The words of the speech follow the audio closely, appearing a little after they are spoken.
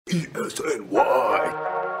ESNY.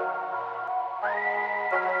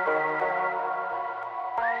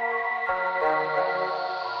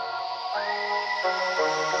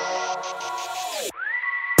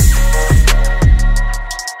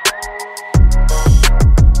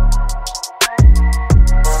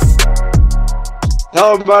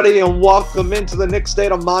 Hello, everybody, and welcome into the Knicks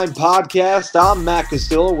State of Mind podcast. I'm Matt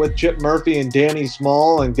Castillo with Chip Murphy and Danny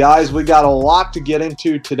Small. And, guys, we got a lot to get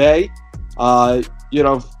into today. I've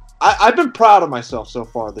been proud of myself so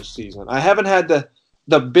far this season. I haven't had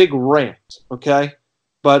the big rant, okay?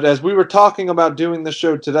 But as we were talking about doing the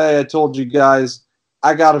show today, I told you guys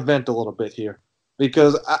I got to vent a little bit here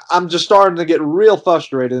because I'm just starting to get real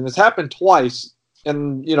frustrated. And it's happened twice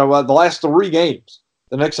in, the last 3 games.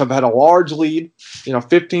 The Knicks have had a large lead,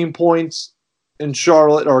 15 points in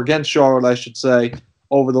Charlotte, or against Charlotte, I should say,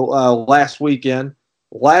 over the last weekend.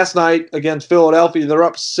 Last night against Philadelphia, they're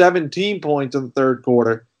up 17 points in the third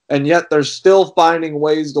quarter, and yet they're still finding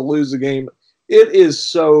ways to lose the game. It is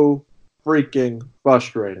so freaking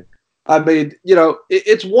frustrating. I mean,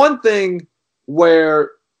 it's one thing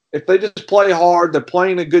where if they just play hard, they're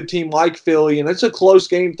playing a good team like Philly, and it's a close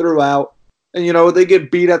game throughout, and, they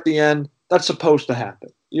get beat at the end. That's supposed to happen.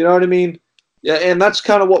 You know what I mean? Yeah, and that's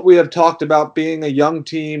kind of what we have talked about, being a young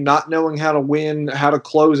team, not knowing how to win, how to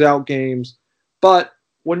close out games. But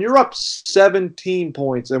when you're up 17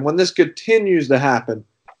 points, and when this continues to happen,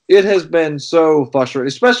 it has been so frustrating,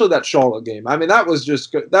 especially that Charlotte game. I mean, that was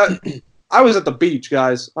just good. I was at the beach,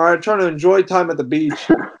 guys. All right, trying to enjoy time at the beach,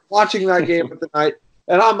 watching that game at the night,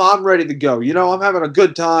 and I'm ready to go. I'm having a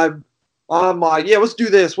good time. I'm like, yeah, let's do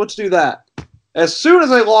this, let's do that. As soon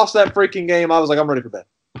as I lost that freaking game, I was like, I'm ready for bed.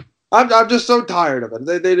 I'm just so tired of it.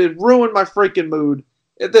 They did ruin my freaking mood.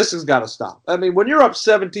 This has got to stop. I mean, when you're up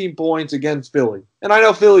 17 points against Philly, and I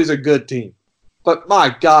know Philly's a good team, but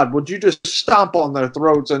my God, would you just stomp on their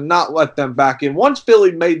throats and not let them back in? Once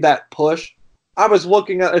Philly made that push, I was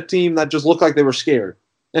looking at a team that just looked like they were scared,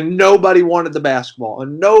 and nobody wanted the basketball,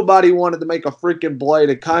 and nobody wanted to make a freaking play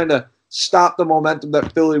to kind of stop the momentum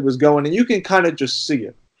that Philly was going, and you can kind of just see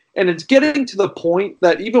it. And it's getting to the point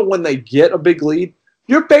that even when they get a big lead,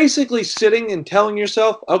 you're basically sitting and telling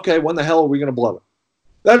yourself, okay, when the hell are we going to blow it?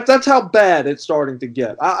 That's how bad it's starting to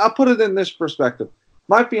get. I'll put it in this perspective.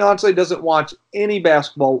 My fiance doesn't watch any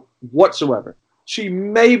basketball whatsoever. She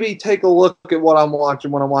maybe take a look at what I'm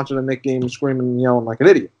watching when I'm watching a Knicks game and screaming and yelling like an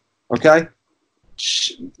idiot, okay?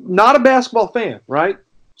 Not a basketball fan, right?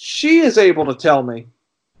 She is able to tell me,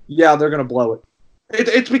 yeah, they're going to blow it.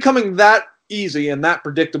 It's becoming that easy and that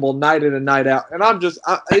predictable night in and night out, and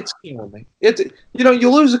it's killing me.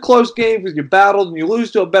 You lose a close game because you battled and you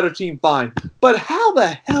lose to a better team, fine. But how the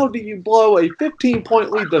hell do you blow a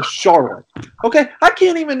 15-point lead to Charlotte? Okay, I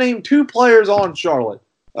can't even name 2 players on Charlotte.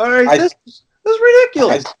 All right, this is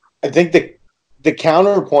ridiculous. I think the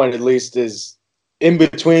counterpoint, at least, is in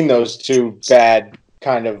between those 2 bad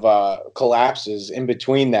kind of collapses. In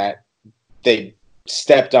between that, they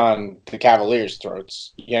stepped on the Cavaliers'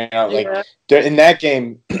 throats. In that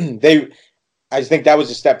game, I think that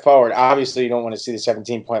was a step forward. Obviously, you don't want to see the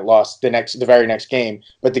 17-point loss the very next game,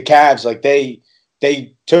 but the Cavs,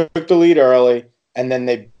 they took the lead early, and then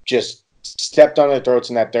they just stepped on their throats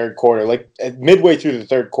in that third quarter. Midway through the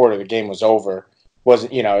third quarter, the game was over.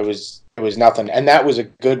 It was nothing, and that was a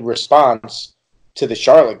good response to the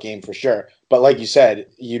Charlotte game for sure. But like you said,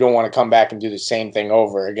 you don't want to come back and do the same thing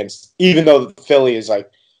over against, even though Philly is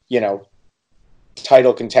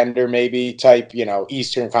title contender maybe type,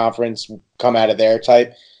 Eastern Conference, come out of there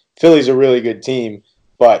type. Philly's a really good team,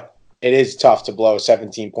 but it is tough to blow a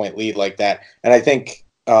 17-point lead like that. And I think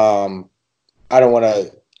I don't want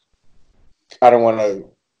to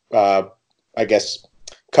I guess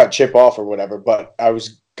cut Chip off or whatever, but I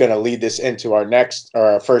was going to lead this into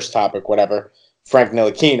our first topic, whatever. Frank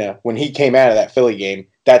Ntilikina, when he came out of that Philly game,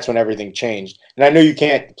 that's when everything changed. And I know you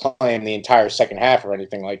can't play him the entire second half or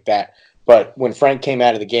anything like that, but when Frank came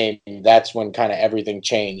out of the game, that's when kind of everything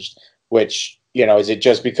changed, which, is it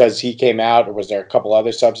just because he came out, or was there a couple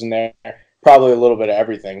other subs in there? Probably a little bit of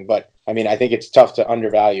everything, but, I mean, I think it's tough to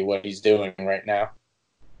undervalue what he's doing right now.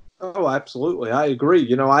 Oh, absolutely. I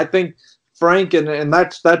agree. I think Frank, and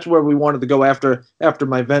that's where we wanted to go after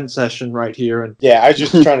my vent session right here. And yeah, I was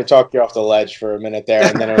just trying to talk you off the ledge for a minute there,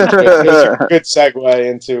 and then it was a good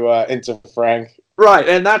segue into Frank. Right,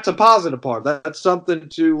 and that's a positive part. That's something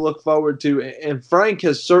to look forward to. And Frank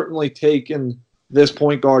has certainly taken this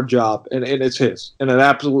point guard job, and it's his, and it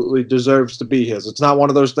absolutely deserves to be his. It's not one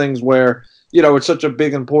of those things where it's such a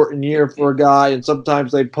big, important year for a guy, and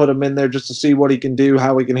sometimes they put him in there just to see what he can do,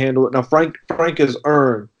 how he can handle it. Now, Frank has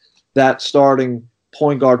earned that starting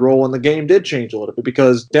point guard role, and the game did change a little bit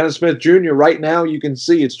because Dennis Smith Jr. right now, you can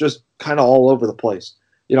see it's just kind of all over the place.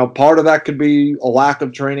 Part of that could be a lack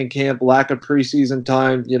of training camp, lack of preseason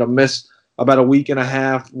time, missed about a week and a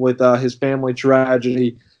half with his family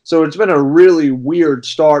tragedy. So it's been a really weird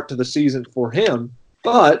start to the season for him.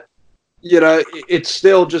 But, it's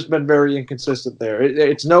still just been very inconsistent there.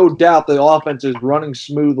 It's no doubt the offense is running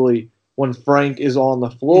smoothly when Frank is on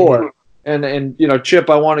the floor. And Chip,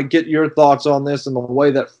 I want to get your thoughts on this and the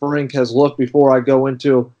way that Frank has looked before I go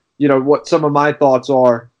into, what some of my thoughts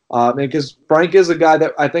are. Because Frank is a guy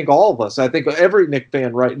that I think every Knick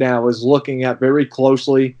fan right now is looking at very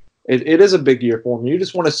closely. It is a big year for him. You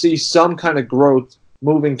just want to see some kind of growth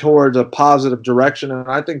moving towards a positive direction. And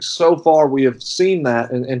I think so far we have seen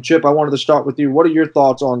that. And Chip, I wanted to start with you. What are your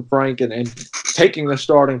thoughts on Frank and taking the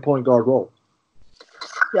starting point guard role?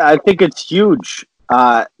 Yeah, I think it's huge.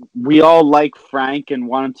 We all like Frank and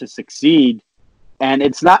want him to succeed. And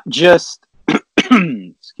it's not just,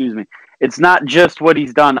 excuse me, it's not just what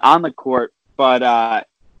he's done on the court, but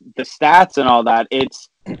the stats and all that. It's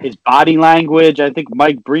his body language. I think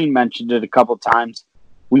Mike Breen mentioned it a couple times.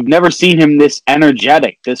 We've never seen him this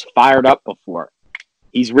energetic, this fired up before.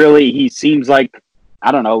 He seems like,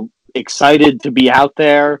 I don't know, excited to be out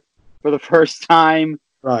there for the first time.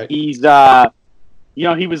 Right. He's,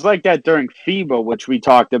 he was like that during FIBA, which we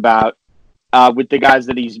talked about with the guys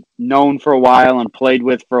that he's known for a while and played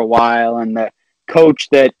with for a while, and the coach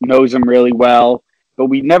that knows him really well. But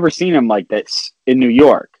we've never seen him like this in New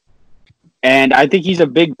York. And I think he's a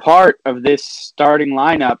big part of this starting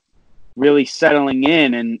lineup really settling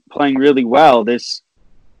in and playing really well. This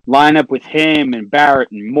lineup with him and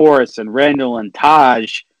Barrett and Morris and Randall and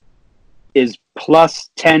Taj is plus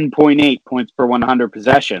 10.8 points per 100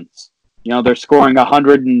 possessions. They're scoring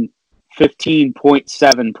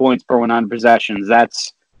 115.7 points per 100 possessions.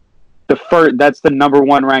 That's the number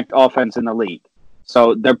one ranked offense in the league.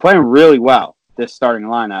 So they're playing really well, this starting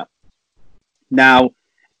lineup. Now,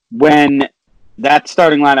 when that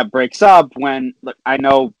starting lineup breaks up, I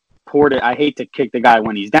know Portis, I hate to kick the guy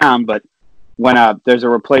when he's down, but when there's a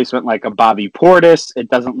replacement like a Bobby Portis, it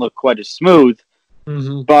doesn't look quite as smooth.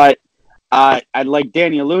 Mm-hmm. But like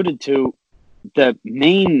Danny alluded to, the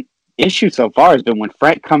main issue so far has been when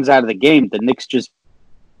Frank comes out of the game, the Knicks just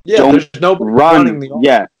don't there's nobody running the offense.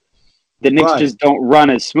 Yeah, the Knicks just don't run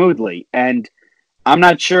as smoothly. And I'm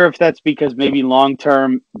not sure if that's because maybe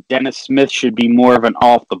long-term Dennis Smith should be more of an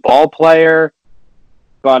off-the-ball player.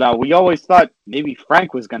 But we always thought maybe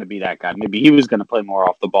Frank was going to be that guy. Maybe he was going to play more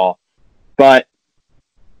off the ball. But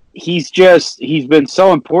he's been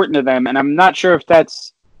so important to them. And I'm not sure if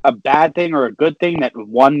that's a bad thing or a good thing that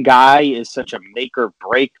one guy is such a make or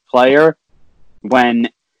break player when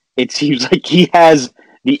it seems like he has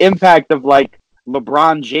the impact of like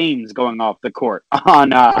LeBron James going off the court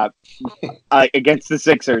on against the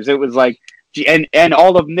Sixers. It was like, and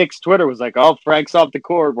all of Knicks Twitter was like, "Oh, Frank's off the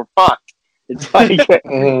court, we're fucked." It's like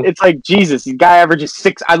it's like Jesus. The guy averages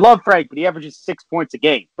 6. I love Frank, but he averages 6 points a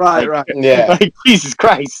game. Right, like, right. Yeah. Like Jesus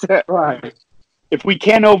Christ. Right. If we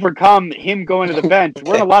can't overcome him going to the bench,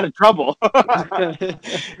 we're in a lot of trouble.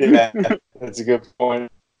 Yeah, that's a good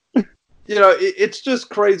point. It's just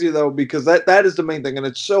crazy though because that is the main thing, and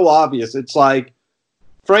it's so obvious. It's like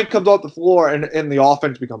Frank comes off the floor and the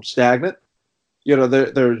offense becomes stagnant.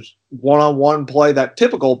 There's one-on-one play, that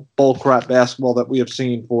typical bullcrap basketball that we have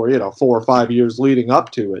seen for 4 or 5 years leading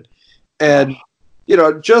up to it, and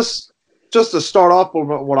just to start off with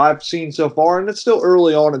what I've seen so far, and it's still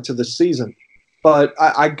early on into the season, but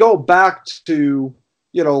I go back to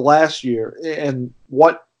last year and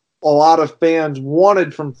what a lot of fans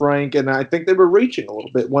wanted from Frank, and I think they were reaching a little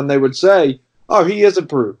bit when they would say, "Oh, he is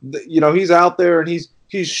improved. He's out there and he's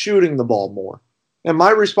shooting the ball more." And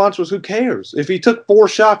my response was, who cares? If he took 4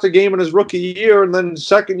 shots a game in his rookie year and then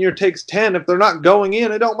second year takes 10, if they're not going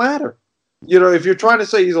in, it don't matter. If you're trying to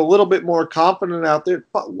say he's a little bit more confident out there,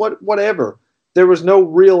 whatever. There was no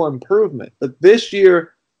real improvement. But this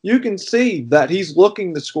year, you can see that he's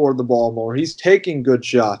looking to score the ball more. He's taking good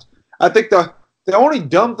shots. I think the only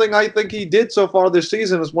dumb thing I think he did so far this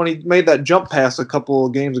season is when he made that jump pass a couple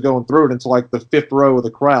of games ago and threw it into like the 5th row of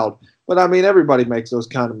the crowd. But, I mean, everybody makes those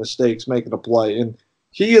kind of mistakes making a play. And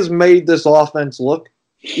he has made this offense look,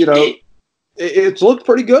 it's looked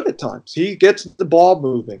pretty good at times. He gets the ball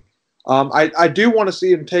moving. I do want to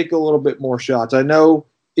see him take a little bit more shots. I know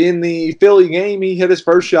in the Philly game he hit his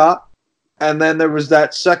first shot, and then there was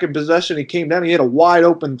that second possession. He came down. He hit a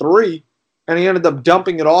wide-open 3, and he ended up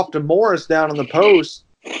dumping it off to Morris down in the post.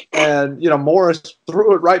 And, Morris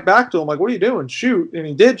threw it right back to him. Like, what are you doing? Shoot. And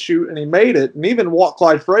he did shoot, and he made it. And even what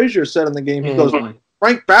Clyde Frazier said in the game, he goes,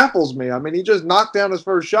 Frank baffles me. I mean, he just knocked down his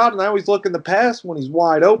first shot, and now he's looking to pass when he's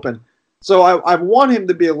wide open. So I want him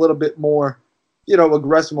to be a little bit more,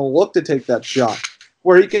 aggressive and look to take that shot,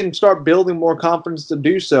 where he can start building more confidence to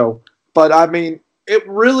do so. But, I mean, it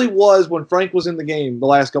really was when Frank was in the game the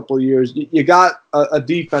last couple of years, you got a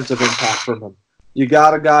defensive impact from him. You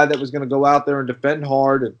got a guy that was going to go out there and defend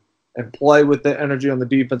hard and play with the energy on the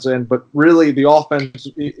defense end. But really, the offense,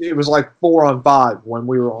 it was like 4-on-5 when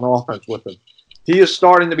we were on offense with him. He is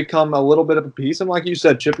starting to become a little bit of a piece. And like you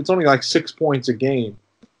said, Chip, it's only like 6 points a game.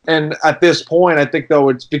 And at this point, I think, though,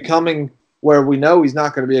 it's becoming where we know he's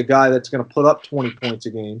not going to be a guy that's going to put up 20 points a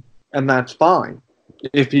game, and that's fine.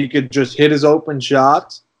 If he could just hit his open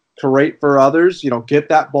shots, create for others, get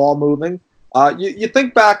that ball moving. You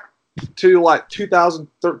think back to like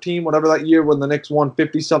 2013, whatever that year when the Knicks won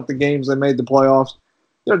 50-something games, they made the playoffs.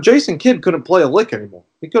 Jason Kidd couldn't play a lick anymore.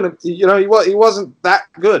 He couldn't, he wasn't that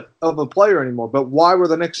good of a player anymore. But why were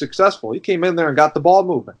the Knicks successful? He came in there and got the ball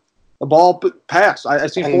moving. The ball passed. I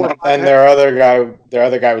seen four. And their other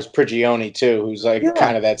guy was Prigioni too, who's like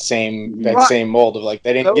kind of that same mold of like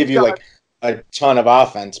they didn't give you like a ton of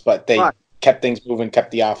offense, but they kept things moving, kept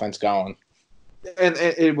the offense going. And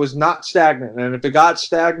it was not stagnant. And if it got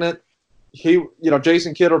stagnant,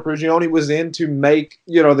 Jason Kidd or Prigioni was in to make,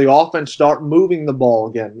 the offense start moving the ball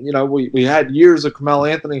again. We had years of Carmelo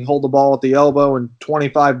Anthony hold the ball at the elbow and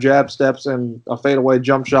 25 jab steps and a fadeaway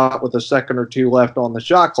jump shot with a second or two left on the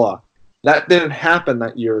shot clock. That didn't happen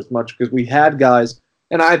that year as much because we had guys.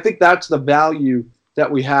 And I think that's the value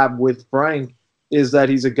that we have with Frank is that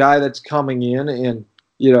he's a guy that's coming in and,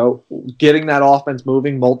 getting that offense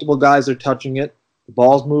moving. Multiple guys are touching it. The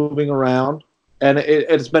ball's moving around. And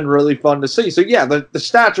it's been really fun to see. So, yeah, the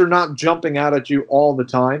stats are not jumping out at you all the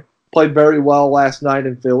time. Played very well last night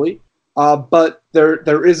in Philly. But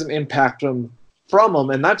there is an impact from them,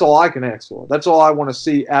 and that's all I can ask for. That's all I want to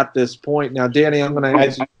see at this point. Now, Danny, I'm going to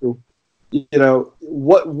ask you,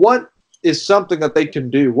 what is something that they can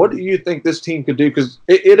do? What do you think this team could do? Because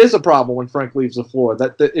it is a problem when Frank leaves the floor.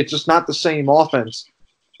 That it's just not the same offense.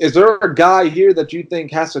 Is there a guy here that you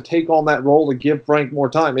think has to take on that role to give Frank more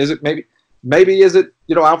time? Is it maybe is it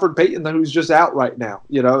Alfred Payton who's just out right now?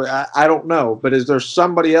 I don't know. But is there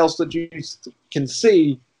somebody else that you can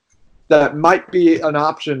see that might be an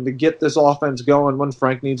option to get this offense going when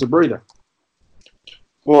Frank needs a breather?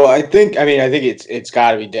 Well, I think it's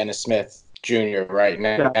got to be Dennis Smith Jr. right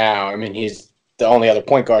now. Yeah. I mean, he's the only other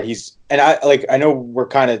point guard. I know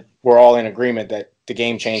we're all in agreement that the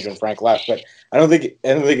game changed when Frank left, but I don't think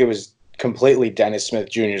it was completely Dennis Smith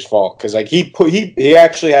Jr.'s fault because like he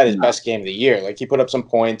actually had his best game of the year. Like he put up some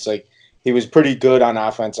points. Like he was pretty good on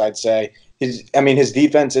offense, I'd say. His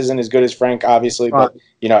defense isn't as good as Frank, obviously, but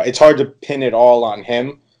it's hard to pin it all on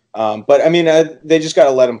him. But I mean, they just got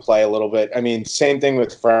to let him play a little bit. I mean, same thing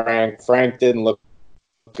with Frank. Frank didn't look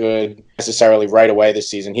good necessarily right away this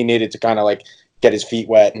season. He needed to kind of like get his feet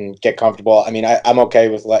wet and get comfortable. I mean, I'm okay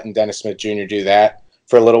with letting Dennis Smith Jr. do that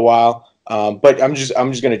for a little while. But I'm just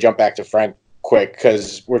going to jump back to Frank quick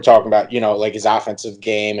because we're talking about like his offensive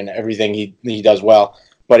game and everything he does well.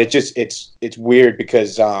 But it's weird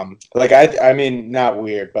because I mean not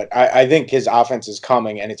weird, but I think his offense is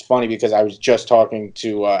coming, and it's funny because I was just talking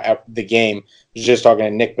to at the game. I was just talking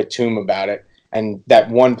to Nick Batum about it, and that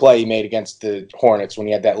one play he made against the Hornets when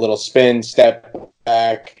he had that little spin step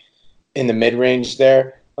back in the mid range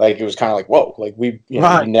there, like it was kind of like whoa, like we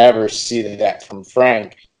never see that from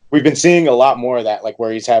Frank. We've been seeing a lot more of that, like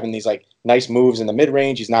where he's having these like nice moves in the mid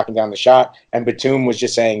range, he's knocking down the shot, and Batum was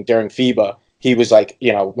just saying during FIBA. He was like,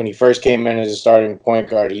 when he first came in as a starting point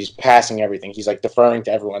guard, he's passing everything. He's like deferring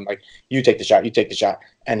to everyone, like, you take the shot, you take the shot.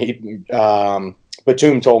 And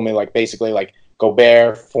Batum told me, like, basically, like,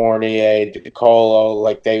 Gobert, Fournier, DeColo,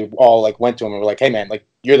 like, they all, like, went to him and were like, hey, man, like,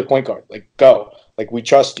 you're the point guard. Like, go. Like, we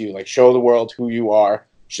trust you. Like, show the world who you are.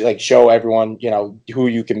 Like, show everyone, who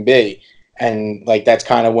you can be. And, like, that's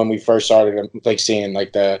kind of when we first started, like, seeing,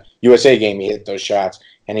 like, the USA game, he hit those shots.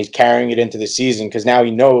 And he's carrying it into the season because now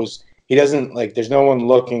he knows – he doesn't, like, there's no one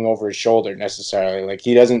looking over his shoulder necessarily. Like,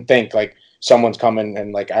 he doesn't think, like, someone's coming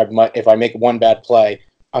and, like, if I make one bad play,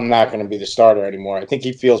 I'm not going to be the starter anymore. I think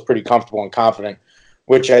he feels pretty comfortable and confident,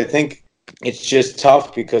 which I think it's just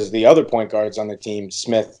tough because the other point guards on the team,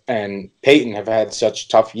 Smith and Payton, have had such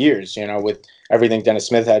tough years, with everything Dennis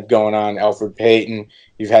Smith had going on, Elfrid Payton.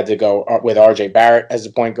 You've had to go with R.J. Barrett as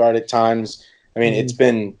a point guard at times. I mean,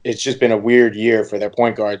 it's just been a weird year for their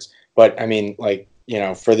point guards. But, I mean, like,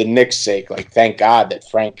 for the Knicks' sake, like, thank God that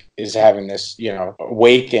Frank is having this,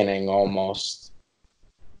 awakening almost.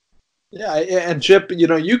 Yeah, and Chip,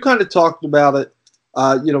 you kind of talked about it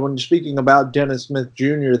when you're speaking about Dennis Smith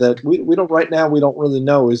Jr., that we don't right now, we don't really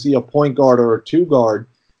know, is he a point guard or a two guard?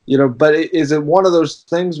 But is it one of those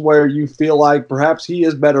things where you feel like perhaps he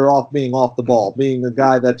is better off being off the ball, being a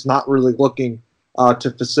guy that's not really looking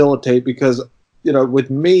to facilitate? Because, with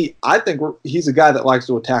me, I think he's a guy that likes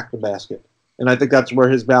to attack the basket. And I think that's where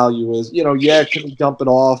his value is. Can he dump it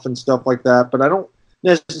off and stuff like that? But I don't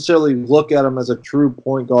necessarily look at him as a true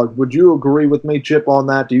point guard. Would you agree with me, Chip, on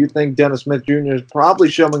that? Do you think Dennis Smith Jr. is probably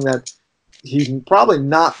showing that he's probably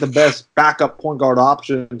not the best backup point guard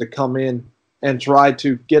option to come in and try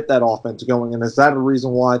to get that offense going? And is that a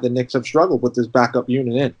reason why the Knicks have struggled with this backup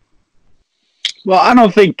unit in? Well, I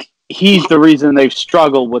don't think he's the reason they've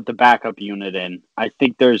struggled with the backup unit in. I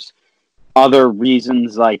think there's other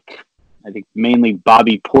reasons, like I think mainly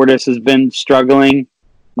Bobby Portis has been struggling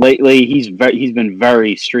lately. He's been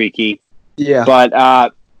very streaky. Yeah.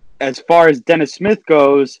 But as far as Dennis Smith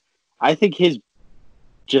goes, I think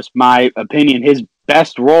just my opinion, his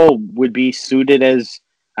best role would be suited as,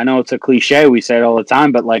 I know it's a cliche, we say it all the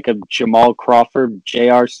time, but like a Jamal Crawford,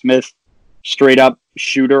 J.R. Smith, straight up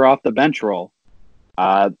shooter off the bench role.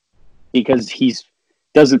 Because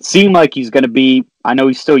doesn't seem like he's going to be, I know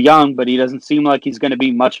he's still young, but he doesn't seem like he's going to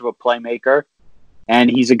be much of a playmaker. And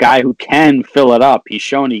he's a guy who can fill it up. He's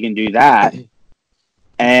shown he can do that.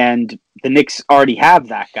 And the Knicks already have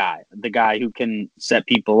that guy, the guy who can set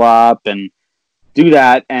people up and do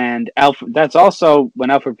that. And that's also, when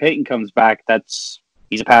Elfrid Payton comes back,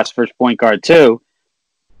 he's a pass first point guard too.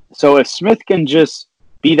 So if Smith can just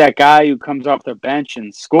be that guy who comes off their bench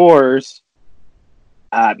and scores,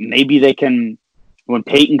 maybe they can, when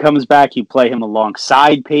Payton comes back, you play him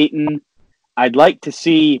alongside Payton. I'd like to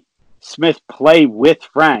see Smith play with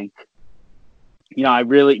Frank.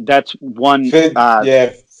 That's one.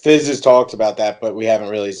 Fizz has talked about that, but we haven't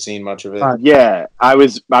really seen much of it. Yeah, I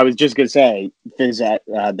was just gonna say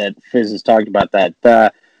that Fizz has talked about that.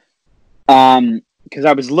 Because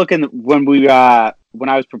I was looking when I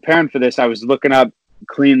was preparing for this, I was looking up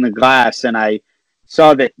Clean the Glass, and I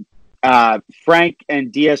saw that Frank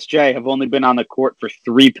and DSJ have only been on the court for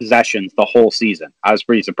 3 possessions the whole season. I was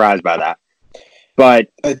pretty surprised by that. But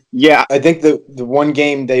yeah, I think the one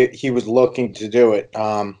game he was looking to do it.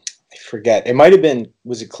 I forget. It might have been,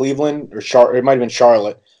 was it Cleveland or Charlotte? It might have been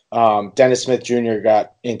Charlotte. Dennis Smith Jr.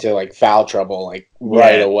 got into foul trouble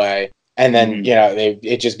right away, and then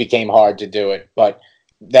it just became hard to do it. But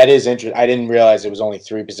that is interesting. I didn't realize it was only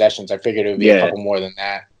 3 possessions. I figured it would be a couple more than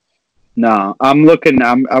that. No, I'm looking.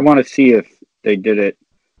 I want to see if they did it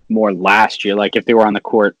more last year, like if they were on the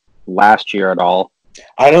court last year at all.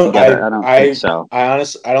 I don't think so. I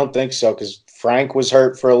honestly, I don't think so, because Frank was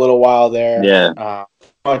hurt for a little while there. Yeah.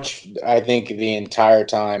 I think the entire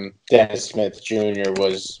time Dennis Smith Jr.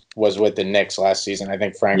 was with the Knicks last season, I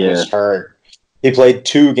think Frank was hurt. He played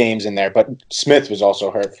 2 games in there, but Smith was also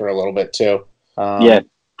hurt for a little bit too.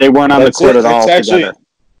 They weren't on the court at all together.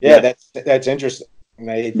 That's interesting.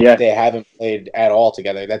 They haven't played at all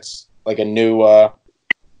together. That's like a new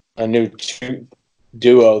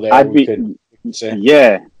duo there.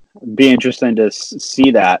 It'd be interesting to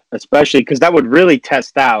see that, especially because that would really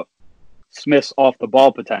test out Smith's off the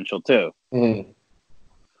ball potential too. Mm-hmm.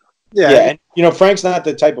 Yeah, and Frank's not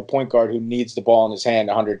the type of point guard who needs the ball in his hand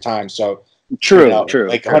 100 times. So true.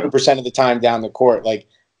 100% of the time down the court.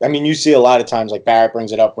 You see a lot of times Barrett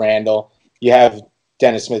brings it up, Randall. You have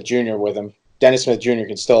Dennis Smith Jr. with him. Dennis Smith Jr.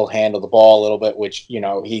 can still handle the ball a little bit, which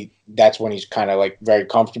that's when he's kind of very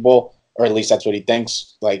comfortable, or at least that's what he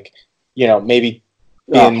thinks. Maybe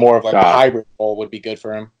being more of a hybrid role would be good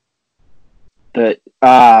for him.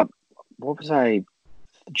 What was I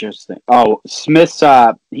just thinking? Oh, Smith's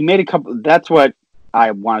he made a couple. That's what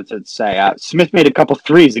I wanted to say. Smith made a couple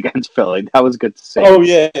threes against Philly. That was good to see. Oh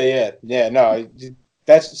yeah. No,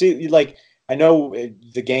 I know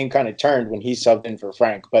the game kind of turned when he subbed in for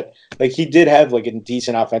Frank, but he did have a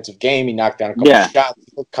decent offensive game. He knocked down a couple of shots.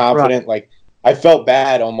 He looked confident. Right. I felt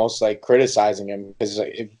bad almost criticizing him because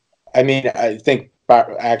I think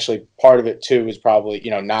actually part of it too is probably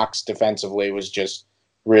Knox defensively was just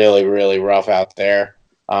really, really rough out there.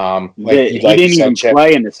 He didn't even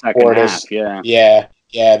play in the second half. Yeah.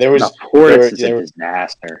 There was Portis is a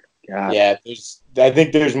disaster. God. Yeah, I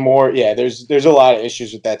think there's more. Yeah, there's a lot of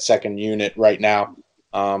issues with that second unit right now.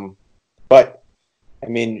 But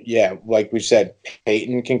like we said,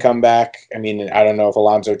 Payton can come back. I don't know if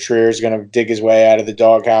Alonzo Trier is going to dig his way out of the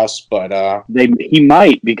doghouse, but he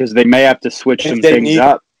might, because they may have to switch some things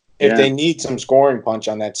up. If they need some scoring punch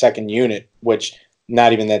on that second unit, which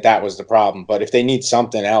not even that was the problem, but if they need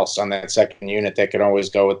something else on that second unit, they can always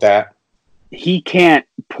go with that.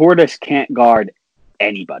 Portis can't guard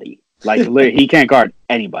anybody. Like he can't guard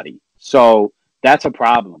anybody. So that's a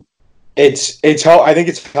problem. I think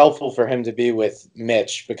it's helpful for him to be with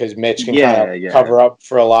Mitch because Mitch can kind of cover up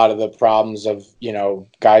for a lot of the problems of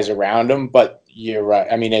guys around him. But you're right.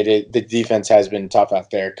 I mean, the defense has been tough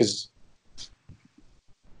out there because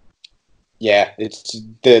it's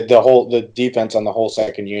the defense on the whole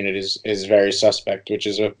second unit is very suspect, which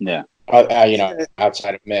is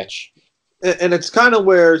outside of Mitch. And it's kind of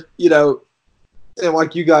where and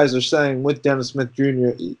like you guys are saying with Dennis Smith Jr.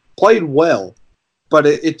 He played well. But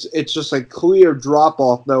it's just a clear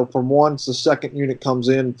drop-off, though, from once the second unit comes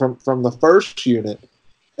in from the first unit.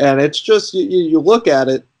 And it's just, you look at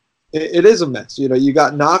it, it is a mess. You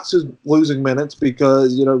got Knox who's losing minutes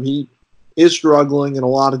because, he is struggling in a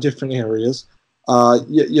lot of different areas.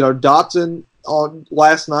 Dotson on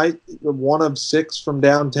last night, 1 of 6 from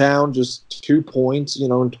downtown, just 2 points,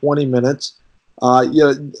 in 20 minutes.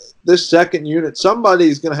 This second unit,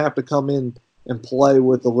 somebody's going to have to come in and play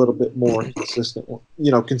with a little bit more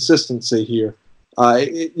consistency here. I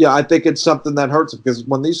think it's something that hurts them because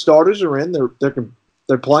when these starters are in,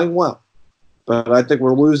 they're playing well. But I think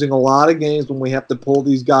we're losing a lot of games when we have to pull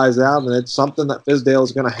these guys out, and it's something that Fizdale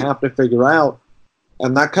is going to have to figure out.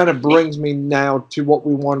 And that kind of brings me now to what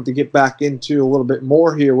we wanted to get back into a little bit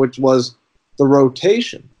more here, which was the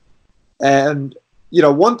rotation. And,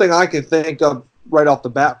 one thing I can think of right off the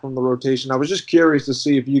bat from the rotation, I was just curious to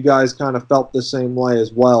see if you guys kind of felt the same way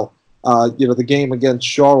as well. The game against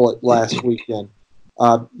Charlotte last weekend.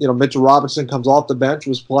 Mitchell Robinson comes off the bench,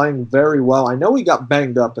 was playing very well. I know he got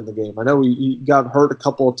banged up in the game. I know he got hurt a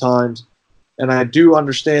couple of times, and I do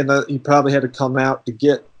understand that he probably had to come out to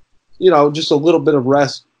get, just a little bit of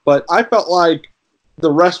rest. But I felt like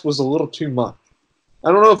the rest was a little too much.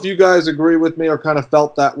 I don't know if you guys agree with me or kind of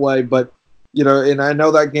felt that way, but and I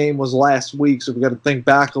know that game was last week, so we got to think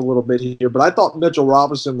back a little bit here. But I thought Mitchell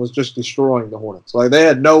Robinson was just destroying the Hornets. Like, they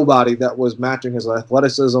had nobody that was matching his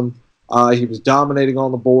athleticism. He was dominating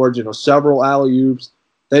on the boards, several alley-oops.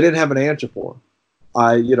 They didn't have an answer for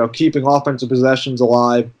him. Keeping offensive possessions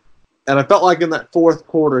alive. And I felt like in that fourth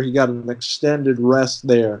quarter, he got an extended rest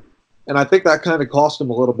there. And I think that kind of cost him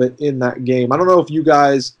a little bit in that game. I don't know if you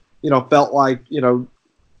guys, felt like,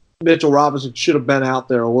 Mitchell Robinson should have been out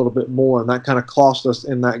there a little bit more, and that kind of cost us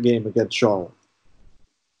in that game against Charlotte.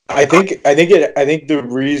 I think the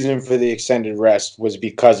reason for the extended rest was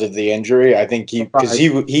because of the injury. I think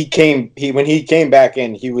when he came back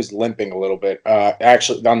in, he was limping a little bit.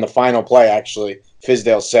 Actually, on the final play,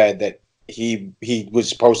 Fizdale said that he was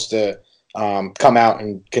supposed to come out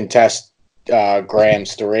and contest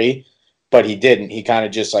Graham's 3, but he didn't. He kind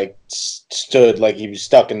of just stood like he was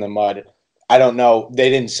stuck in the mud. I don't know. They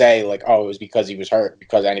didn't say it was because he was hurt,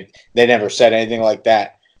 because they never said anything like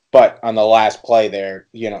that. But on the last play there,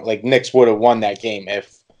 Knicks would have won that game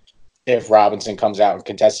if Robinson comes out and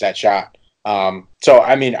contests that shot. So,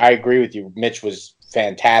 I mean, I agree with you. Mitch was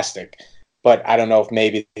fantastic, but I don't know if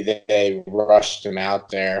maybe they rushed him out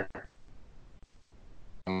there.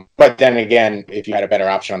 But then again, if you had a better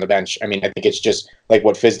option on the bench, I mean, I think it's just like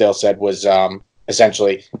what Fizdale said was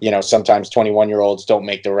essentially, sometimes 21-year-olds don't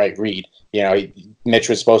make the right read. Mitch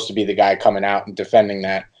was supposed to be the guy coming out and defending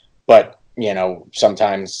that, but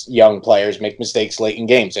sometimes young players make mistakes late in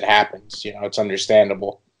games. It happens. It's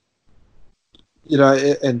understandable.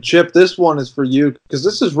 And Chip, this one is for you because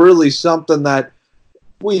this is really something that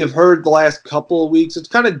we have heard the last couple of weeks. It's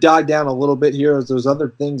kind of died down a little bit here as there's other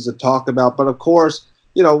things to talk about. But, of course,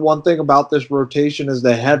 one thing about this rotation is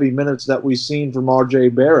the heavy minutes that we've seen from R.J.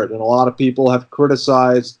 Barrett. And a lot of people have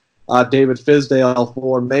criticized David Fizdale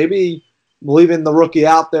for maybe leaving the rookie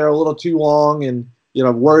out there a little too long and,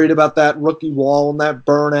 worried about that rookie wall and that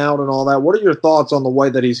burnout and all that. What are your thoughts on the way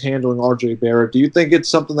that he's handling R.J. Barrett? Do you think it's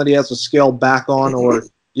something that he has to scale back on, or,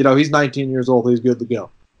 he's 19 years old, he's good to go?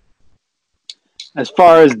 As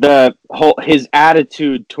far as his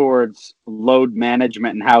attitude towards load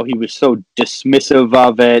management and how he was so dismissive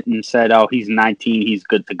of it and said, "Oh, he's 19, he's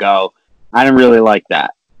good to go," I didn't really like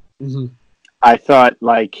that. Mm-hmm. I thought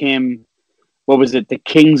him. What was it? The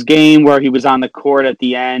Kings game where he was on the court at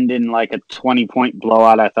the end in a 20-point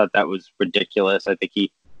blowout. I thought that was ridiculous. I think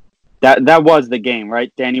that was the game,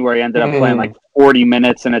 right, Danny, where he ended up playing 40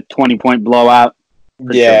 minutes in a 20-point blowout.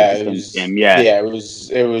 Yeah, it was. Yeah, it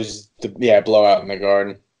was the blowout in the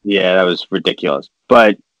Garden. Yeah, that was ridiculous.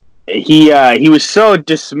 But he was so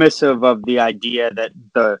dismissive of the idea that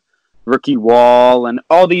the rookie wall and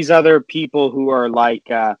all these other people who are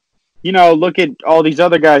look at all these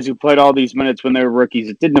other guys who played all these minutes when they were rookies.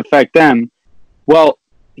 It didn't affect them. Well,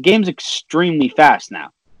 the game's extremely fast now.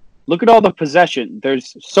 Look at all the possession.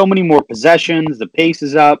 There's so many more possessions. The pace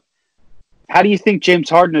is up. how do you think James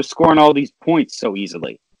Harden is scoring all these points so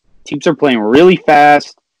easily? Teams are playing really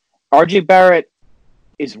fast. RJ Barrett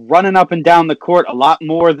is running up and down the court a lot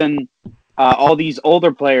more than all these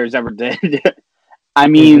older players ever did. I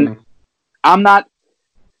mean, I'm not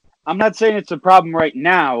saying it's a problem right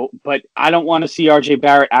now, but I don't want to see RJ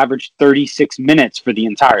Barrett average 36 minutes for the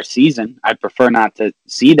entire season. I'd prefer not to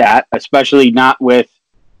see that, especially not with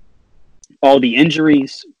all the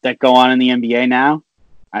injuries that go on in the NBA now.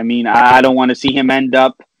 I mean, I don't want to see him end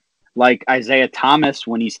up like Isaiah Thomas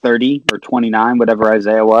when he's 30 or 29, whatever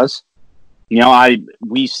Isaiah was. You know,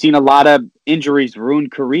 we've seen a lot of injuries ruin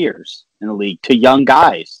careers in the league to young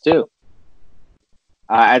guys, too.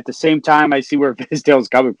 At the same time, I see where Fizdale's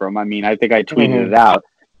coming from. I mean, I think I tweeted it out.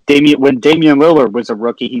 When Damian Lillard was a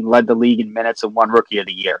rookie, he led the league in minutes and won Rookie of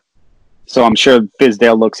the Year. So I'm sure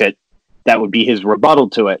Fizdale looks at that would be his rebuttal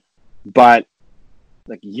to it. But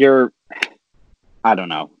like I don't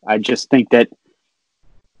know. I just think that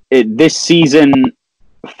this season,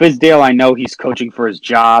 Fizdale, I know he's coaching for his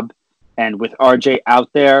job. And with RJ out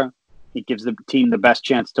there, it gives the team the best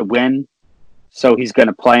chance to win. So he's going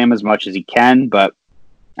to play him as much as he can. But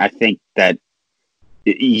I think that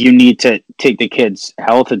you need to take the kid's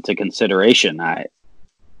health into consideration.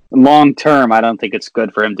 Long term, I don't think it's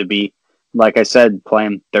good for him to be, like I said,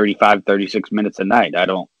 playing 35, 36 minutes a night. I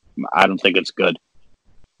don't think it's good.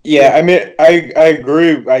 Yeah, I mean, I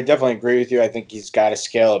agree. I definitely agree with you. I think he's got to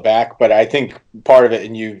scale it back. But I think part of it,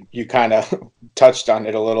 and you kind of touched on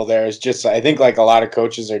it a little there, is just I think like a lot of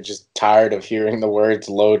coaches are just tired of hearing the words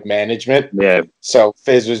load management. Yeah. So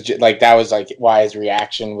Fizz was that was like why his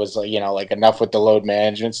reaction was like, like enough with the load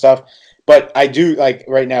management stuff. But I do like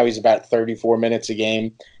right now he's about 34 minutes a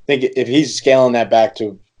game. I think if he's scaling that back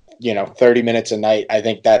to 30 minutes a night, I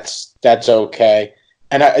think that's okay.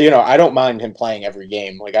 And I don't mind him playing every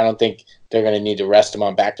game. Like I don't think they're going to need to rest him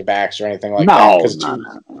on back-to-backs or anything like that. Because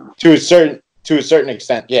to a certain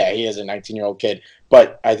extent, yeah, he is a 19-year-old kid.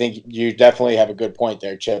 But I think you definitely have a good point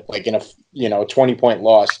there, Chip. Like in a 20-point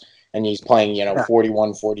loss, and he's playing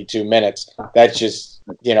 41, 42 minutes. That's just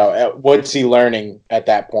what's he learning at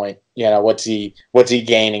that point? What's he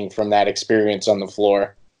gaining from that experience on the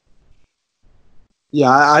floor? Yeah,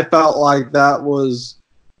 I felt like that was.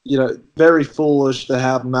 Very foolish to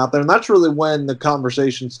have him out there. And that's really when the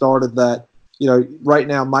conversation started that, right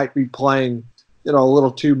now might be playing, a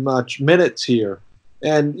little too much minutes here.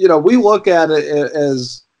 And, we look at it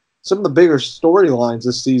as some of the bigger storylines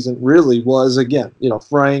this season really was, again,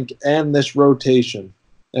 Frank and this rotation.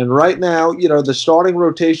 And right now, the starting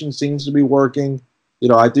rotation seems to be working.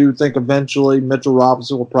 I do think eventually Mitchell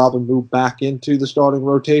Robinson will probably move back into the starting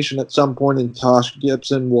rotation at some point, and Tosh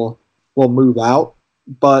Gibson will move out.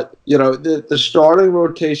 But, the starting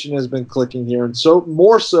rotation has been clicking here. And so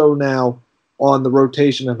more so now on the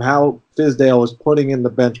rotation of how Fizdale is putting in the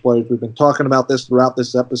bench players. We've been talking about this throughout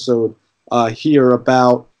this episode here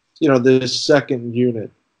about, this second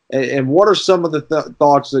unit. And what are some of the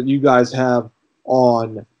thoughts that you guys have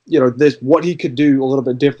on, what he could do a little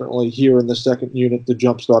bit differently here in the second unit to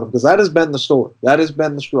jumpstart him? Because that has been the story. That has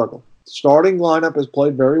been the struggle. The starting lineup has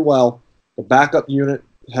played very well. The backup unit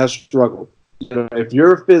has struggled. If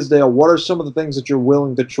you're Fizdale, what are some of the things that you're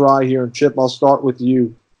willing to try here? And Chip, I'll start with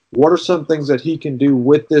you. What are some things that he can do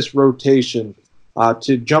with this rotation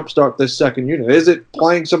to jumpstart this second unit? Is it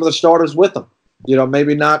playing some of the starters with them?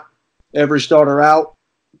 Maybe not every starter out.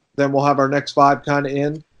 Then we'll have our next five kind of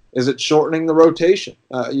in. Is it shortening the rotation?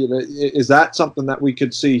 Is that something that we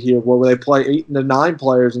could see here where they play 8 to 9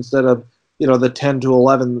 players instead of, the 10 to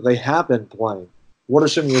 11 that they have been playing? What are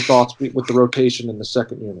some of your thoughts with the rotation in the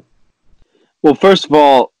second unit? Well, first of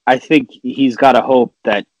all, I think he's got to hope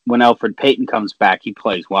that when Elfrid Payton comes back, he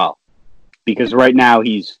plays well. Because right now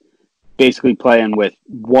he's basically playing with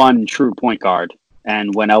one true point guard.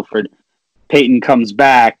 And when Elfrid Payton comes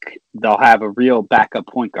back, they'll have a real backup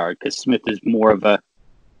point guard because Smith is more of a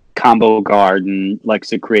combo guard and likes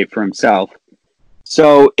to create for himself.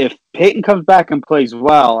 So if Payton comes back and plays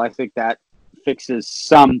well, I think that fixes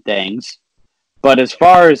some things. But as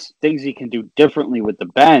far as things he can do differently with the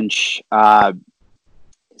bench,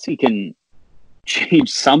 he can change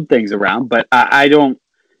some things around. But I don't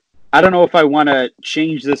know if I want to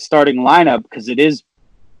change the starting lineup because it is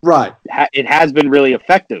right. It has been really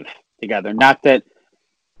effective together. Not that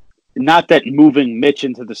moving Mitch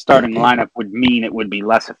into the starting lineup would mean it would be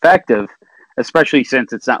less effective, especially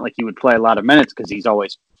since it's not like he would play a lot of minutes because he's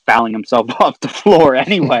always fouling himself off the floor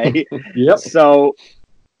anyway. Yep. So.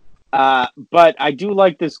 But I do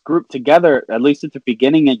like this group together, at least at the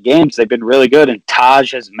beginning of games. They've been really good, and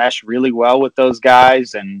Taj has meshed really well with those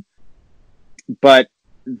guys. But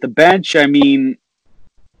the bench, I mean,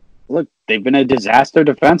 look, they've been a disaster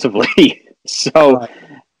defensively. So,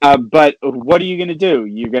 but what are you going to do?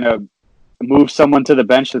 You're going to move someone to the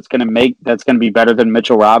bench that's going to be better than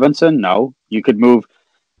Mitchell Robinson? No. You could move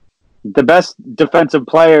the best defensive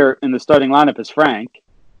player in the starting lineup is Frank,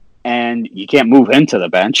 and you can't move him to the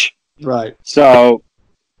bench. Right. So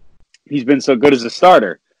he's been so good as a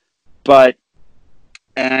starter,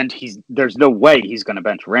 and there's no way he's going to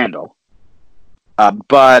bench Randall.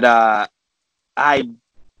 The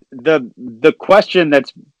question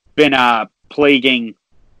that's been plaguing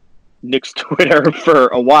Knicks Twitter for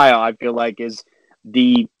a while, I feel like, is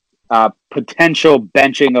the potential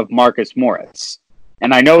benching of Marcus Morris.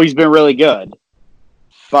 And I know he's been really good,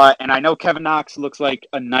 and I know Kevin Knox looks like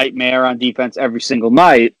a nightmare on defense every single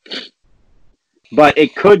night, but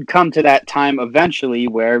it could come to that time eventually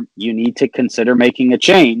where you need to consider making a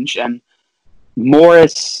change. And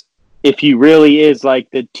Morris, if he really is like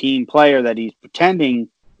the team player that he's pretending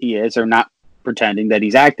he is, or not pretending, that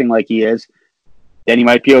he's acting like he is, then he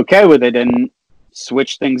might be okay with it and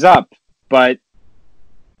switch things up. But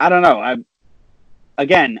I don't know. I'm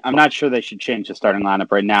not sure they should change the starting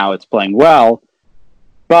lineup right now. It's playing well.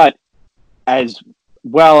 But as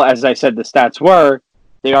well as I said the stats were,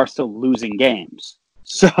 they are still losing games.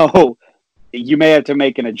 So you may have to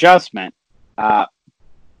make an adjustment. But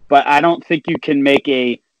I don't think you can make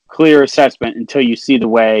a clear assessment until you see the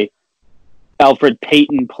way Elfrid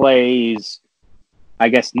Payton plays, I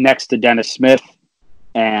guess, next to Dennis Smith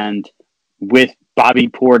and with Bobby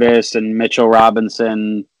Portis and Mitchell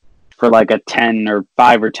Robinson for like a 10 or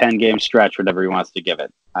 5 or 10 game stretch, whatever he wants to give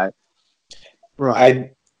it. I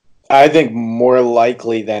think more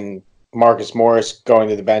likely than Marcus Morris going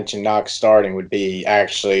to the bench and Knox starting would be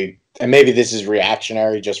actually, and maybe this is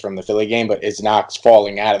reactionary just from the Philly game, but it's Knox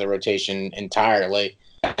falling out of the rotation entirely.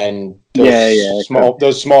 And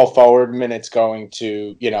those small forward minutes going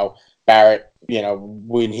to, Barrett,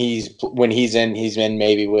 when he's in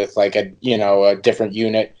maybe with like a different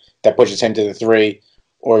unit that pushes him to the 3,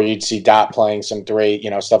 or you'd see Dot playing some 3,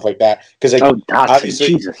 stuff like that. Because Dotson,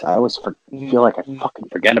 Jesus, I always feel like I fucking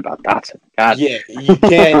forget about Dotson. God. Yeah,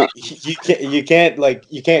 you can't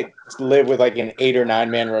live with like an 8 or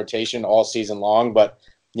 9 man rotation all season long. But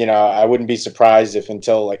I wouldn't be surprised if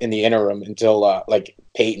until like in the interim, until like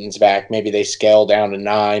Peyton's back, maybe they scale down to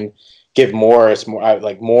 9. Give Morris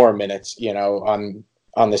more minutes,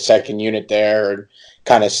 on the second unit there, or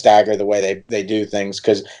kind of stagger the way they do things.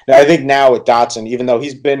 Because I think now with Dotson, even though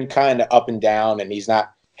he's been kind of up and down and he's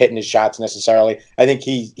not hitting his shots necessarily, I think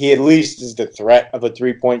he at least is the threat of a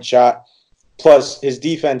 3-point shot. Plus his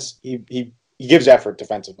defense, he gives effort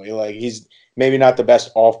defensively. Like, he's maybe not the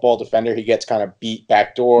best off-ball defender. He gets kind of beat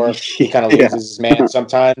backdoor. He kind of loses his man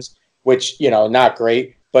sometimes, which, not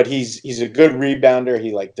great. But he's a good rebounder.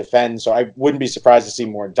 He defends. So I wouldn't be surprised to see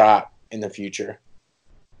more Dot in the future.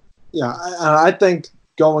 Yeah, I think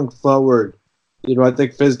going forward, I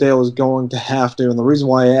think Fizdale is going to have to. And the reason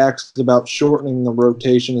why I asked about shortening the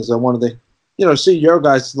rotation is I wanted to, see your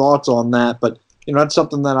guys' thoughts on that. But, that's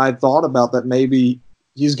something that I thought about that maybe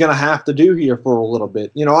he's going to have to do here for a little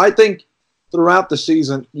bit. I think throughout the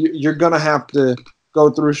season, you're going to have to go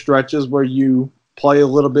through stretches where you play a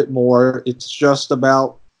little bit more. It's just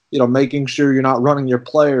about, making sure you're not running your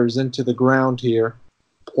players into the ground here.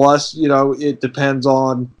 Plus, it depends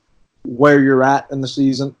on where you're at in the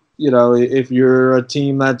season. If you're a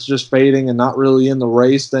team that's just fading and not really in the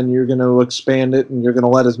race, then you're going to expand it and you're going to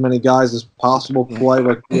let as many guys as possible play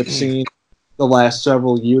like we've seen the last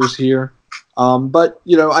several years here. But,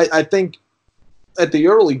 I think at the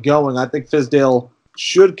early going, I think Fizdale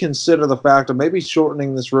should consider the fact of maybe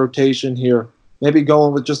shortening this rotation here, maybe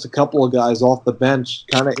going with just a couple of guys off the bench,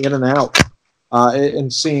 kind of in and out,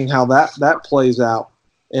 and seeing how that plays out.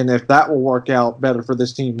 And if that will work out better for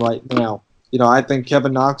this team right now. I think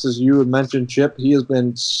Kevin Knox, as you had mentioned, Chip, he has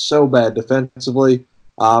been so bad defensively.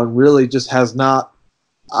 Really just hasn't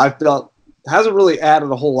really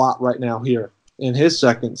added a whole lot right now here in his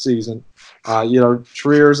second season.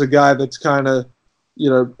 Trier's a guy that's kind of,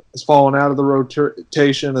 has fallen out of the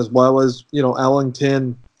rotation, as well as,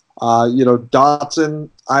 Ellington. Dotson,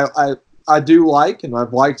 I do like, and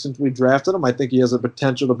I've liked since we drafted him. I think he has the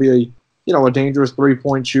potential to be a dangerous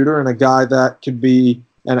 3-point shooter and a guy that could be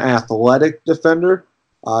an athletic defender.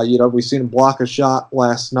 We've seen him block a shot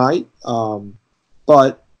last night.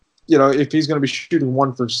 But, if he's going to be shooting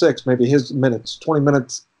 1 for 6, maybe his 20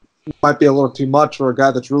 minutes might be a little too much for a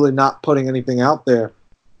guy that's really not putting anything out there.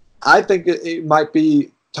 I think it might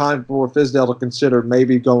be time for Fizdale to consider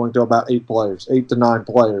maybe going to about 8 to 9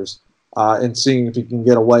 players, and seeing if he can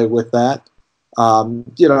get away with that.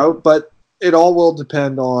 But it all will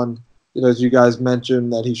depend on, as you guys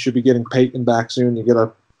mentioned, that he should be getting Peyton back soon. You got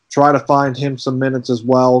to try to find him some minutes as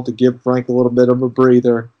well to give Frank a little bit of a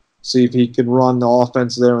breather, see if he can run the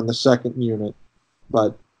offense there in the second unit.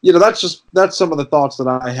 But, that's some of the thoughts that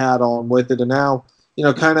I had on with it. And now,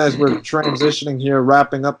 kind of as we're transitioning here,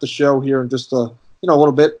 wrapping up the show here in just a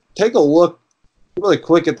little bit, take a look really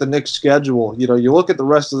quick at the Knicks schedule. You look at the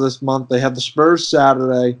rest of this month, they have the Spurs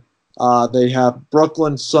Saturday, they have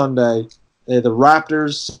Brooklyn Sunday, they have the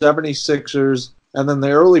Raptors, 76ers, and then the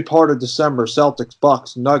early part of December, Celtics,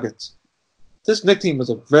 Bucks, Nuggets. This Knicks team is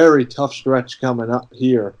a very tough stretch coming up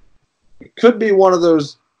here. It could be one of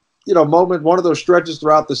those, one of those stretches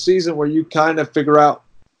throughout the season where you kind of figure out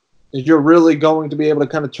if you're really going to be able to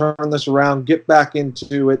kind of turn this around, get back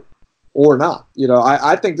into it, or not.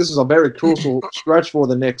 I think this is a very crucial stretch for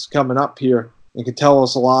the Knicks coming up here and can tell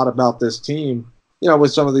us a lot about this team,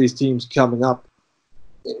 with some of these teams coming up.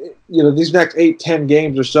 These next 8-10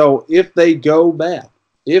 games or so, if they go bad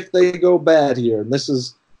here, and this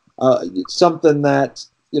is something that,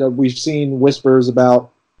 we've seen whispers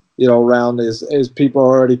about, around is people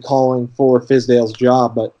are already calling for Fizdale's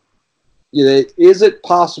job, but is it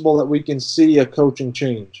possible that we can see a coaching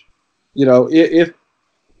change? If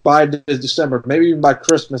by December, maybe even by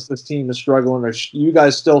Christmas, this team is struggling, or you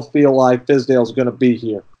guys still feel like Fizdale's going to be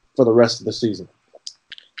here for the rest of the season?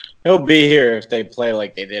 He'll be here if they play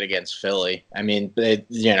like they did against Philly. I mean, they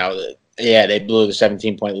blew the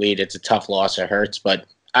 17-point lead. It's a tough loss. It hurts, but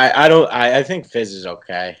I think Fizz is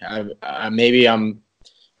okay. Maybe I'm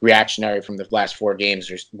reactionary from the last 4 games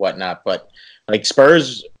or whatnot, but like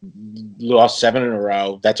Spurs lost 7 in a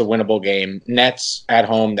row. That's a winnable game. Nets at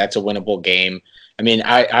home. That's a winnable game. I mean,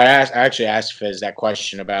 I actually asked Fizz that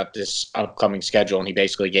question about this upcoming schedule, and he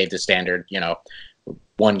basically gave the standard,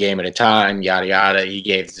 one game at a time, yada, yada. He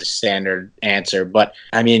gave the standard answer. But,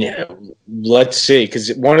 I mean, let's see,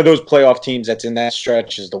 because one of those playoff teams that's in that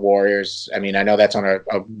stretch is the Warriors. I mean, I know that's on a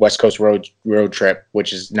West Coast road trip,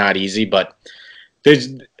 which is not easy, but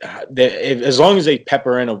as long as they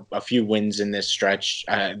pepper in a few wins in this stretch,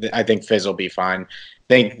 I think Fizz will be fine. I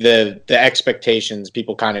think the expectations,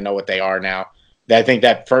 people kind of know what they are now. I think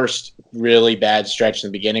that first really bad stretch in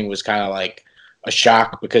the beginning was kind of like a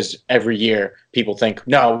shock because every year people think,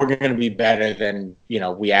 no, we're going to be better than,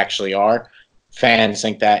 we actually are. Fans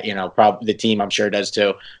think that, probably the team I'm sure does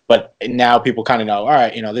too. But now people kind of know, all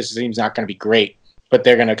right, this team's not going to be great, but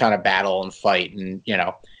they're going to kind of battle and fight and,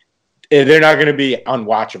 they're not going to be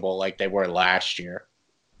unwatchable like they were last year.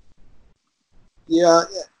 Yeah,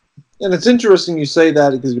 and it's interesting you say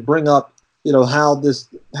that because you bring up, how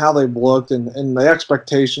they've looked and the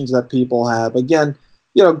expectations that people have. Again,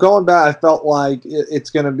 going back, I felt like it's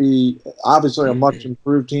going to be obviously a much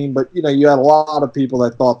improved team, but you had a lot of people